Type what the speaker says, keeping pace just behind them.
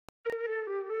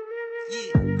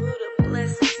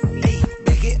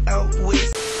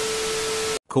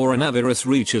Coronavirus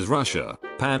reaches Russia.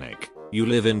 Panic. You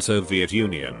live in Soviet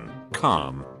Union.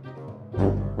 Calm.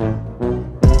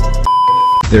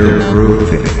 They're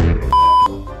improving.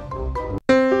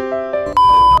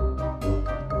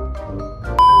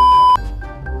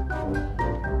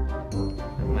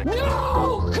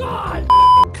 No! God!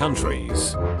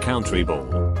 Countries. Country ball.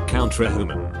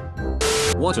 Countryhuman.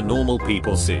 What do normal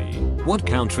people see? What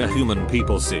countryhuman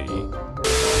people see?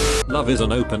 Love is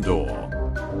an open door.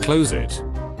 Close it.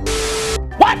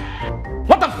 What?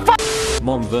 What the fuck?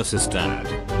 Mom versus dad.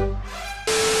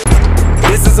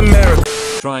 This is America.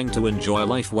 Trying to enjoy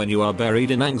life when you are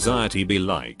buried in anxiety be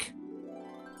like.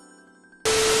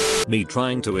 Me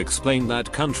trying to explain that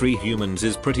Countryhumans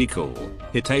is pretty cool.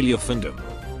 Italia fandom.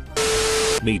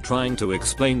 Me trying to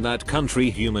explain that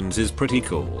Countryhumans is pretty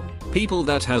cool. People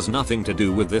that has nothing to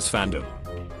do with this fandom.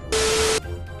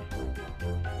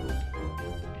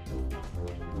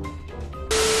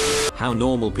 How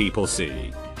normal people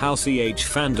see. How CH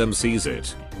fandom sees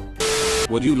it.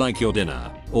 Would you like your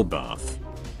dinner, or bath?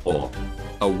 Or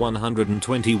a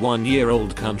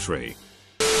 121-year-old country?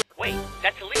 Wait,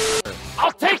 that's illegal.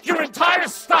 I'll take your entire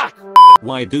stock!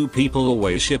 Why do people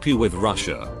always ship you with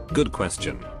Russia? Good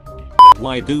question.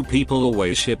 Why do people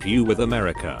always ship you with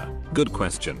America? Good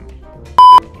question.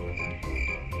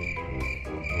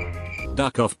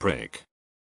 Duck off prick.